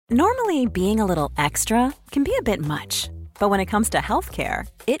Normally, being a little extra can be a bit much, but when it comes to healthcare,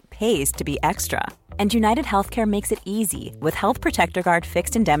 it pays to be extra. And United Healthcare makes it easy with Health Protector Guard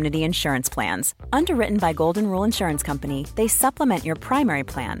fixed indemnity insurance plans. Underwritten by Golden Rule Insurance Company, they supplement your primary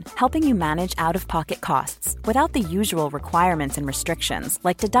plan, helping you manage out-of-pocket costs without the usual requirements and restrictions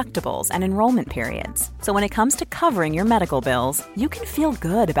like deductibles and enrollment periods. So when it comes to covering your medical bills, you can feel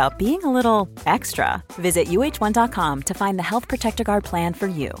good about being a little extra. Visit uh1.com to find the Health Protector Guard plan for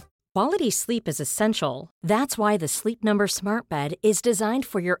you. Quality sleep is essential. That's why the Sleep Number Smart Bed is designed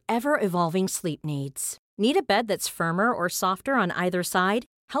for your ever-evolving sleep needs. Need a bed that's firmer or softer on either side?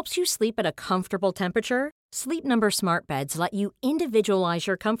 Helps you sleep at a comfortable temperature? Sleep Number Smart Beds let you individualize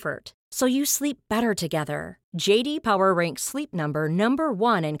your comfort, so you sleep better together. J.D. Power ranks Sleep Number number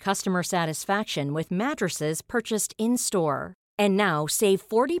 1 in customer satisfaction with mattresses purchased in-store. And now, save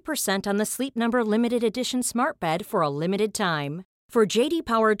 40% on the Sleep Number Limited Edition Smart Bed for a limited time. For J.D.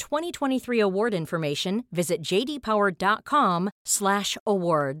 Power 2023 award information, visit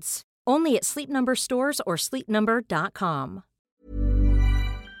jdpower.com/awards. Only at Sleep Number stores or sleepnumber.com.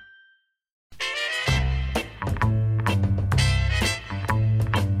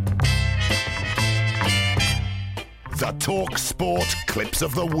 The Talk Sport Clips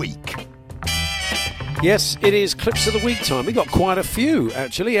of the Week. Yes, it is Clips of the Week time. We've got quite a few,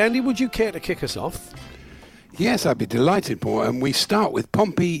 actually. Andy, would you care to kick us off? Yes, I'd be delighted, Paul. And we start with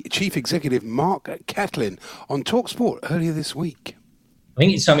Pompey Chief Executive Mark Catlin on TalkSport earlier this week. I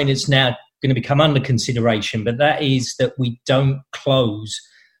think it's something that's now going to become under consideration, but that is that we don't close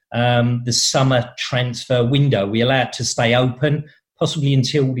the summer transfer window. We allow it to stay open, possibly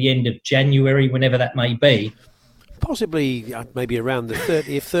until the end of January, whenever that may be. Possibly, maybe around the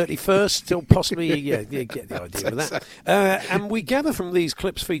 30th, 31st, or possibly, yeah, you get the idea of that. And we gather from these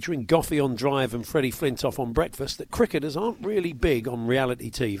clips featuring Goffey on Drive and Freddie Flintoff on Breakfast that cricketers aren't really big on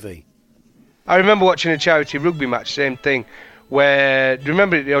reality TV. I remember watching a charity rugby match, same thing, where, do you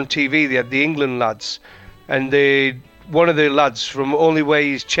remember on TV, they had the England lads, and one of the lads from Only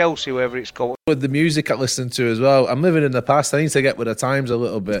Way is Chelsea, wherever it's called. With the music I listen to as well, I'm living in the past, I need to get with the times a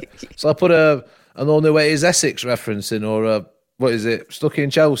little bit. So I put an Only Way is Essex reference in, or what is it, Stuck in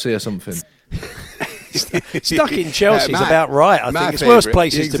Chelsea or something. Stuck in Chelsea is about right, I think. It's worse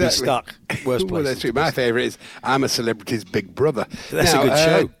places to be stuck. Worse places. Well, that's true. My favourite is I'm a Celebrity's Big Brother. That's a good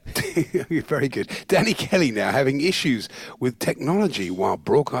show. Very good. Danny Kelly now having issues with technology while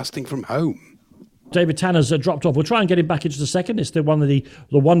broadcasting from home. David Tanner's dropped off. We'll try and get him back in just a second. It's one of the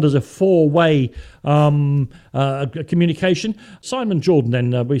wonders of four-way communication. Simon Jordan,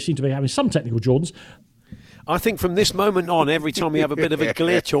 then, we seem to be having some technical Jordans. I think from this moment on, every time we have a bit of a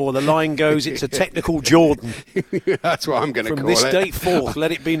glitch or the line goes, it's a technical Jordan. That's what I'm going to call it. From this date forth,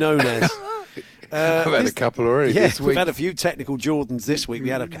 let it be known as. I've had a couple already this week. We've had a few technical Jordans this week. We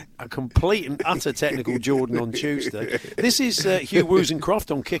had a complete and utter technical Jordan on Tuesday. This is Hugh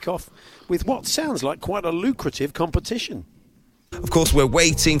Woozencroft on kickoff with what sounds like quite a lucrative competition. Of course, we're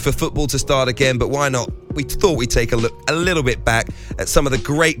waiting for football to start again, but why not? We thought we'd take a look a little bit back at some of the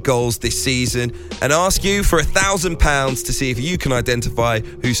great goals this season and ask you for £1,000 to see if you can identify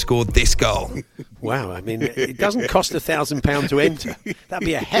who scored this goal. Wow, I mean, it doesn't cost £1,000 to enter. That'd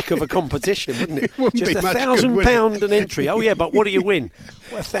be a heck of a competition, wouldn't it? Just £1,000 an entry. Oh yeah, but what do you win?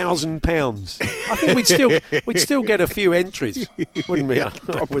 Well, £1,000. I think we'd still get a few entries, wouldn't we?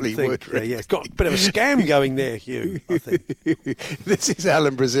 Probably would. Yeah, it's got a bit of a scam going there, Hugh, I think. This is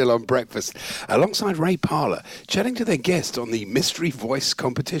Alan Brazil on Breakfast, alongside Ray Parlour, chatting to their guest on the Mystery Voice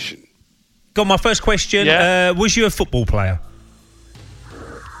competition. Got my first question. Yeah. Was you a football player?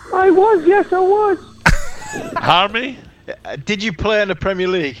 I was, yes, I was. Harmy? Did you play in the Premier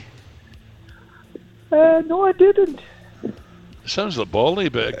League? No, I didn't. Sounds like Bally,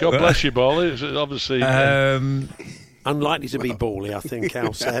 but God bless you, Bally. It's obviously... Unlikely to be Bally, I think,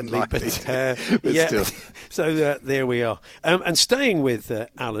 Al, sadly. But yeah, still. So there we are. And staying with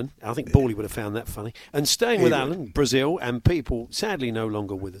Alan, I think Bally would have found that funny. And staying with Alan, Brazil, and people sadly no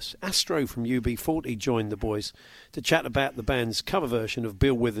longer with us. Astro from UB40 joined the boys to chat about the band's cover version of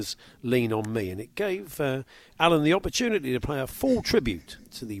Bill Withers' Lean On Me. And it gave Alan the opportunity to play a full tribute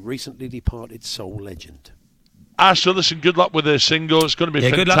to the recently departed soul legend. So listen, good luck with the single. It's going to be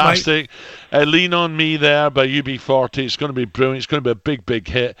fantastic. Lean On Me there by UB40. It's going to be brilliant. It's going to be a big, big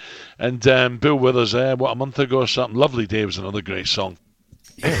hit. And Bill Withers, a month ago or something, Lovely Day was another great song.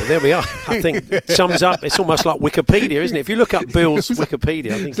 Yeah, well, there we are. I think it sums up. It's almost like Wikipedia, isn't it? If you look up Bill's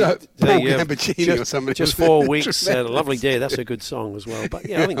Wikipedia, I think or somebody just 4 weeks. Lovely Day. That's a good song as well. But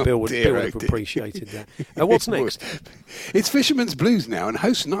yeah, I think Bill would have appreciated that. What's next? It's Fisherman's Blues now, and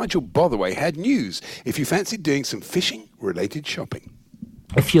host Nigel Botherway had news if you fancied doing some fishing-related shopping.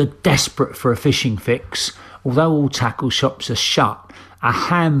 if you're desperate for a fishing fix, although all tackle shops are shut, a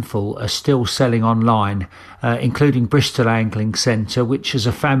handful are still selling online, including Bristol Angling Centre, which is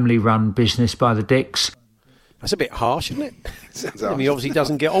a family-run business by the Dicks. That's a bit harsh, isn't it? Sounds He obviously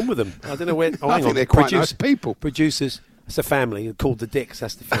doesn't get on with them. I don't know where. Oh, I hang think on. they're quite nice people. Producers. That's the family called the Dicks.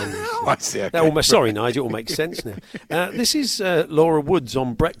 That's the family. I see. Okay. That almost, sorry, Nigel. It all makes sense now. This is Laura Woods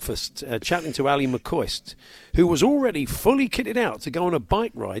on Breakfast, chatting to Ali McCoist, who was already fully kitted out to go on a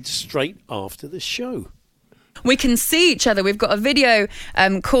bike ride straight after the show. We can see each other. We've got a video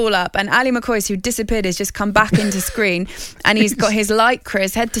call up, and Ali McCoist, who disappeared, has just come back into screen, and he's got his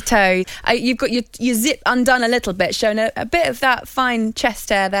lycra head to toe. You've got your zip undone a little bit, showing a bit of that fine chest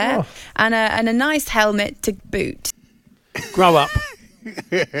hair there, and a nice helmet to boot. Grow up.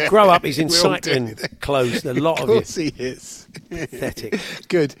 Grow up. He's in cycling clothes. A lot of it. Of course he is. Pathetic.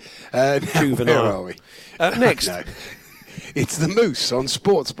 Good. Juvenile. Where are we? Next. No. It's the Moose on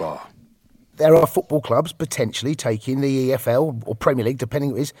Sports Bar. There are football clubs potentially taking the EFL or Premier League, depending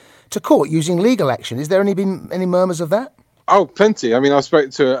who it is, to court using legal action. Is there been any murmurs of that? Oh, plenty. I mean, I've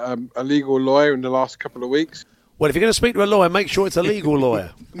spoken to a legal lawyer in the last couple of weeks. Well, if you're going to speak to a lawyer, make sure it's a legal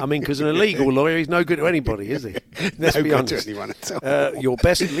lawyer. I mean, because an illegal lawyer, he's no good to anybody, is he? Let's be honest. To anyone at all. Your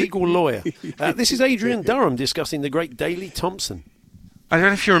best legal lawyer. This is Adrian Durham discussing the great Daley Thompson. I don't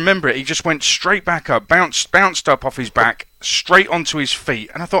know if you remember it. He just went straight back up, bounced up off his back, straight onto his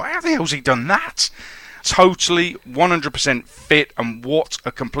feet. And I thought, how the hell's he done that? Totally 100% fit, and what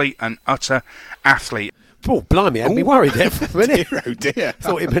a complete and utter athlete. Oh, blimey, I had me worried there for a minute. Oh, dear.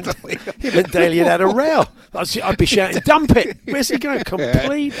 Thought it meant Daley had a row. I'd be shouting, dump it. Where's he going?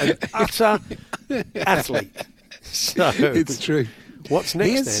 Complete and utter athlete. So, it's true. What's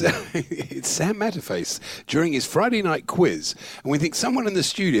next then? It's Sam Matterface during his Friday night quiz, and we think someone in the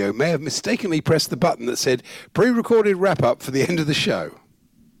studio may have mistakenly pressed the button that said pre-recorded wrap-up for the end of the show.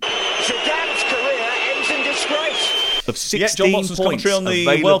 Zidane's career ends in disgrace. Of 16 points on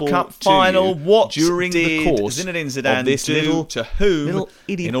the World Cup final, what during the course Zinedine Zidane of this little to whom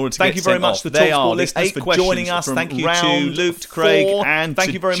in order to thank you very much to the TalkSport listeners for joining us. Thank you to Luke, to Craig, and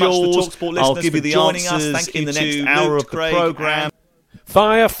thank you very much to the TalkSport listeners for joining us. Thank you in the next hour of the programme.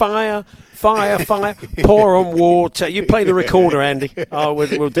 Fire, fire, fire, fire, pour on water. You play the recorder, Andy. Oh, we'll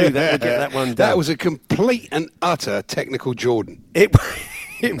do that. We'll get that one done. That was a complete and utter technical Jordan. It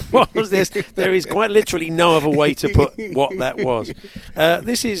was this. There is quite literally no other way to put what that was.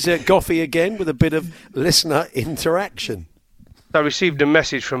 This is Goffey again with a bit of listener interaction. I received a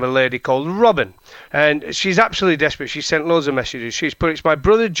message from a lady called Robin, and she's absolutely desperate. She sent loads of messages. She's put, it's my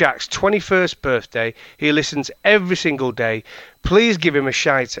brother Jack's 21st birthday. He listens every single day. Please give him a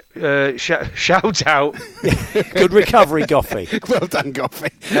shout out. Good recovery, Goffey. Well done,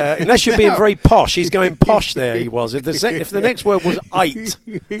 Goffey. Unless you're being very posh. He's going posh there, he was. If the next word was "ite,"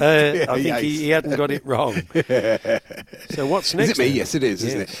 I think he hadn't got it wrong. So what's next? Is it me? Yes, it is,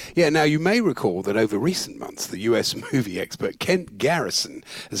 isn't it? Yeah, now you may recall that over recent months, the US movie expert Kent Garrison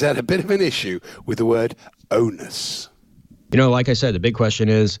has had a bit of an issue with the word onus. You know, like I said, the big question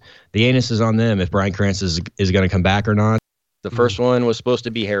is, the anus is on them if Bryan Cranston is going to come back or not. The first one was supposed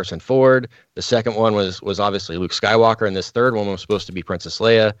to be Harrison Ford. The second one was obviously Luke Skywalker. And this third one was supposed to be Princess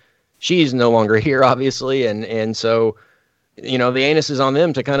Leia. She's no longer here, obviously. And so, you know, the anus is on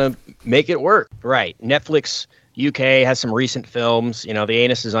them to kind of make it work. Right. Netflix UK has some recent films. You know, the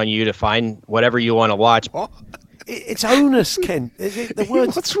anus is on you to find whatever you want to watch. It's onus, Ken. The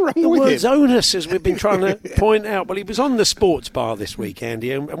word's, What's wrong the with word's him? onus, as we've been trying to point out. Well, he was on the Sports Bar this week,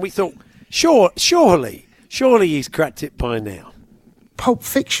 Andy, and we thought, surely he's cracked it by now. Pulp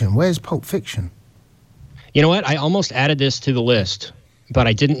Fiction. Where's Pulp Fiction? You know what? I almost added this to the list, but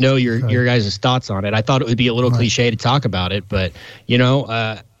I didn't know your guys' thoughts on it. I thought it would be a little cliche to talk about it, but, you know,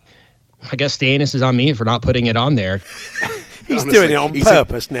 I guess the anus is on me for not putting it on there. He's doing it on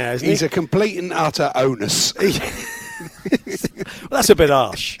purpose now, isn't he? He's a complete and utter onus. Well, that's a bit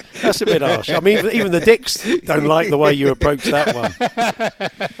harsh. I mean, even the Dicks don't like the way you approach that one.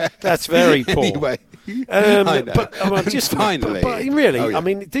 That's very poor. Anyway, but just finally, but really, oh, yeah. I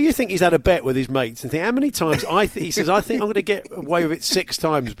mean, do you think he's had a bet with his mates and think how many times? He says, I think I'm going to get away with it 6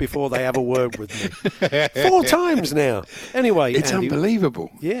 times before they have a word with me. 4 times now. Anyway, it's Andy,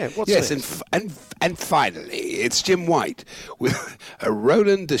 unbelievable. Yeah. What's next? And finally, it's Jim White with a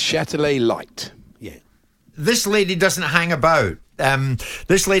Roland de Châtelet light. Yeah. This lady doesn't hang about.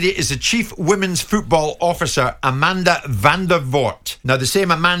 This lady is the Chief Women's Football Officer, Amanda van der Voort. Now, the same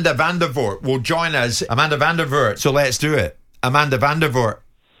Amanda van der Voort will join us. Amanda van der Voort. So let's do it. Amanda van der Voort.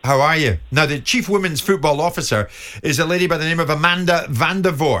 How are you? Now, the Chief Women's Football Officer is a lady by the name of Amanda van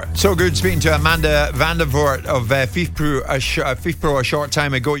der Voort. So good speaking to Amanda van der Voort of FIFPro a short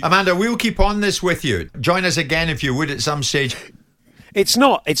time ago. Amanda, we'll keep on this with you. Join us again if you would at some stage. It's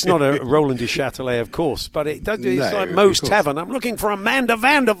not a Roland du Châtelet, of course, but it's like Moe's Tavern. I'm looking for Amanda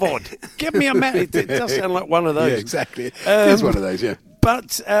van der Voort. Give me It does sound like one of those. Yeah, exactly. It is one of those, yeah.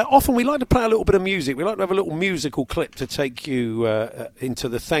 But often we like to play a little bit of music. We like to have a little musical clip to take you into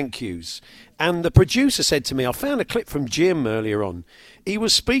the thank yous. And the producer said to me, I found a clip from Jim earlier on. He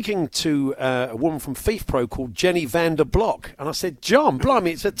was speaking to a woman from FIFPro called Jenny van der Block. And I said, John,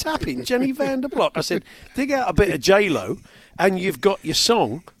 blimey, it's a tapping, Jenny van der Block. I said, dig out a bit of J-Lo and you've got your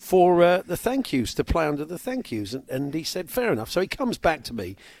song for the thank yous, to play under the thank yous. And he said, fair enough. So he comes back to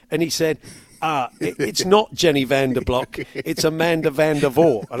me and he said, it's not Jenny van der Block, it's Amanda van der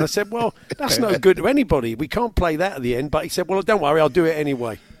Voort. And I said, well, that's no good to anybody. We can't play that at the end. But he said, well, don't worry, I'll do it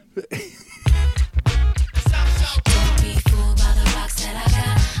anyway.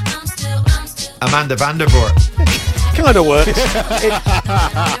 Amanda van der Voort. Kind of works.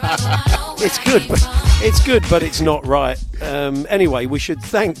 It's good, but it's not right. Anyway, we should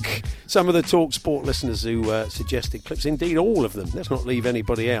thank some of the TalkSport listeners who suggested clips. Indeed, all of them. Let's not leave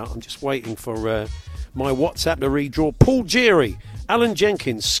anybody out. I'm just waiting for my WhatsApp to redraw. Paul Geary, Alan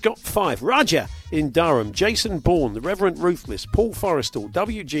Jenkins, Scott Fife, Roger in Durham, Jason Bourne, the Reverend Ruthless, Paul Forrestal,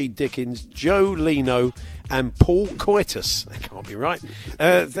 W.G. Dickens, Joe Leno, and Paul Coitus. That can't be right.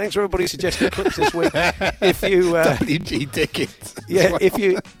 Thanks for everybody suggesting clips this week. If you W.G. Dickens. Yeah, if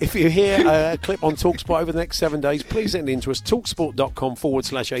you hear a clip on TalkSport over the next 7 days, please send it in to us.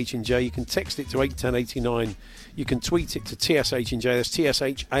 talksport.com/H&J. You can text it to 81089. You can tweet it to TSH&J. That's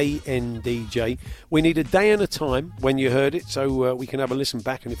TSHANDJ. We need a day and a time when you heard it, so we can have a listen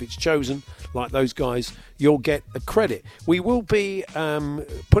back. And if it's chosen, like those guys, you'll get a credit. We will be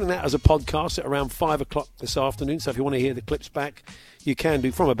putting that as a podcast at around 5 o'clock this afternoon. So if you want to hear the clips back, you can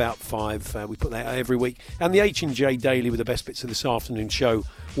do from about 5. We put that out every week. And the H&J Daily with the best bits of this afternoon show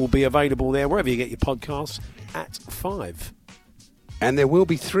will be available there, wherever you get your podcasts, at 5. And there will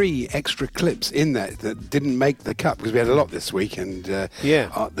be 3 extra clips in that didn't make the cut, because we had a lot this week, and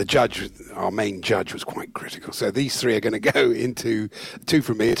the judge, our main judge, was quite critical. So these 3 are going to go into 2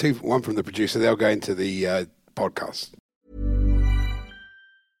 from me, 1 from the producer. They'll go into the podcast.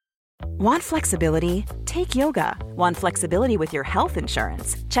 Want flexibility? Take yoga. Want flexibility with your health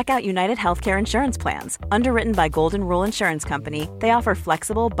insurance? Check out United Healthcare Insurance Plans. Underwritten by Golden Rule Insurance Company, they offer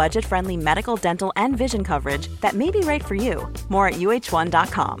flexible, budget-friendly medical, dental, and vision coverage that may be right for you. More at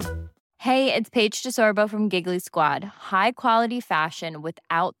uh1.com. Hey, it's Paige DeSorbo from Giggly Squad. High quality fashion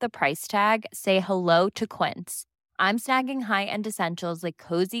without the price tag. Say hello to Quince. I'm snagging high-end essentials like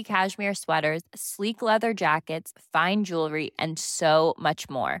cozy cashmere sweaters, sleek leather jackets, fine jewelry, and so much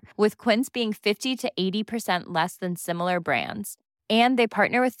more. With Quince being 50 to 80% less than similar brands. And they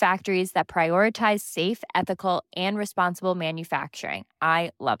partner with factories that prioritize safe, ethical, and responsible manufacturing. I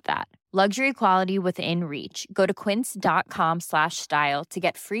love that. Luxury quality within reach. Go to quince.com/style to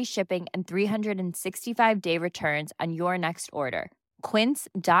get free shipping and 365-day returns on your next order.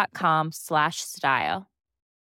 Quince.com/style.